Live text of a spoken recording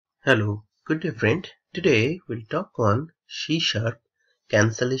Hello, good day friend. Today we'll talk on C#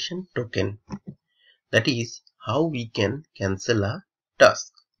 cancellation token. That is how we can cancel a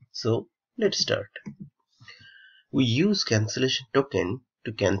task. So let's start. We use cancellation token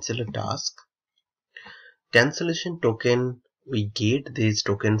to cancel a task. Cancellation token, we get this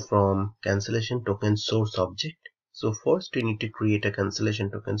token from cancellation token source object. So first we need to create a cancellation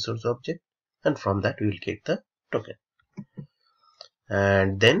token source object, and from that we will get the token.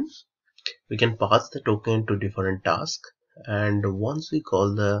 And then we can pass the token to different tasks, and once we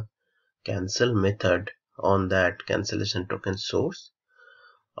call the cancel method on that cancellation token source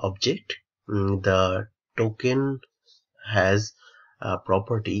object, the token has a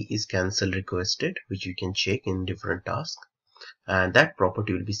property is cancel requested, which you can check in different tasks, and that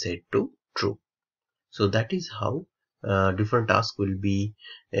property will be set to true. So that is how different tasks will be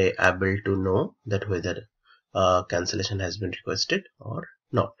able to know that whether cancellation has been requested or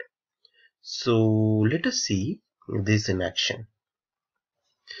not. So let us see this in action.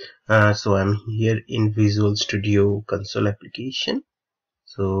 So I'm here in Visual Studio Console application.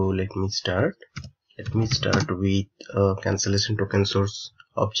 So let me start with cancellation token source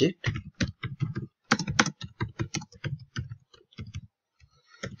object.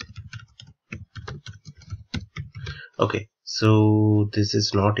 Okay, so this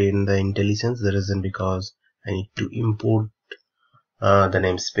is not in the IntelliSense. The reason because I need to import the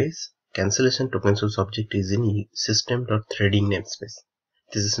namespace. Cancellation token source object is in system.threading namespace.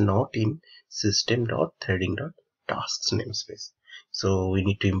 This is not in system.threading.tasks namespace. So we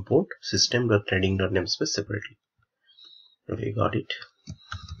need to import system.threading.namespace separately. Okay, got it.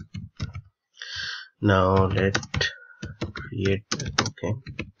 Now let's create the token.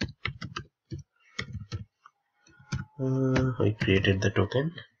 We created the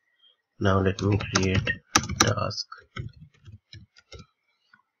token. Now let me create task.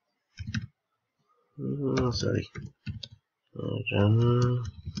 Run.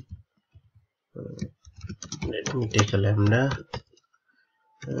 Let me take a lambda,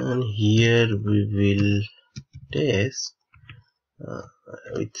 and here we will test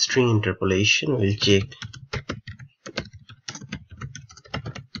with string interpolation. We'll check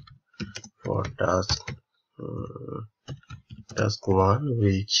for task 1.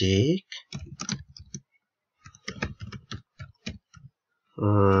 We'll check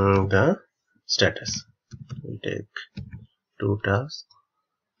the status. We'll take 2 tasks.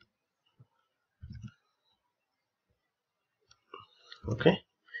 Okay,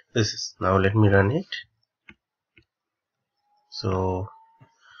 this is, now let me run it. So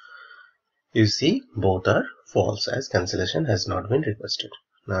you see both are false as cancellation has not been requested.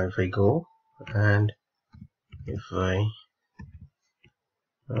 Now if I go and if I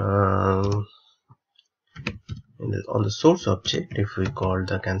on the source object, if we call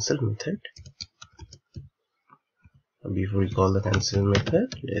the cancel method, before we call the cancel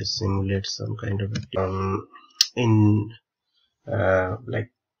method, let's simulate some kind of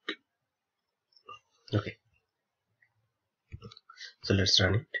okay, so let's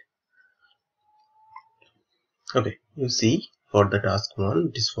run it. Okay, you see for the task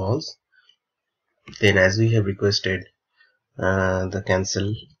 1 it is false. Then as we have requested the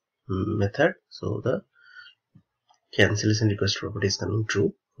cancel method, so the cancellation request property is coming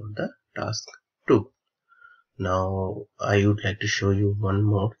true for the task 2. Now I would like to show you one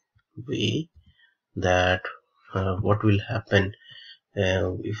more way that what will happen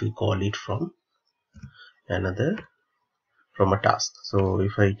if we call it from a task. So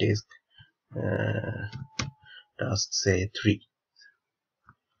if I take task say 3,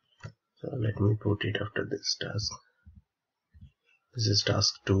 so let me put it after this task. This is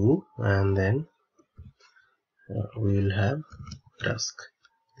task 2, and then we will have task,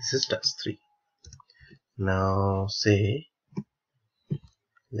 this is task 3. Now say,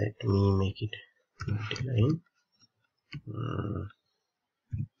 let me make it multi-line.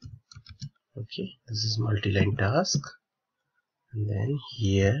 Okay, this is multi-line task, and then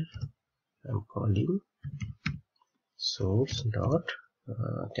here I'm calling source dot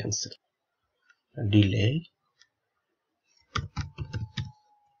cancel delay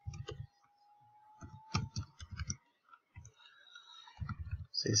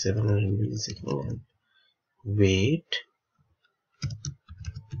say 700 milliseconds and wait,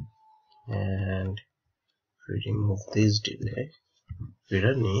 and we remove this delay, we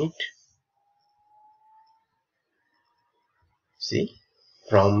run it. See,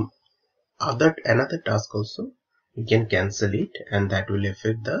 from another task also you can cancel it, and that will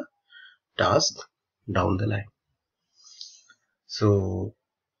affect the task down the line. So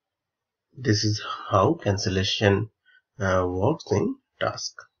this is how cancellation works in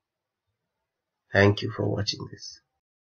task. Thank you for watching this.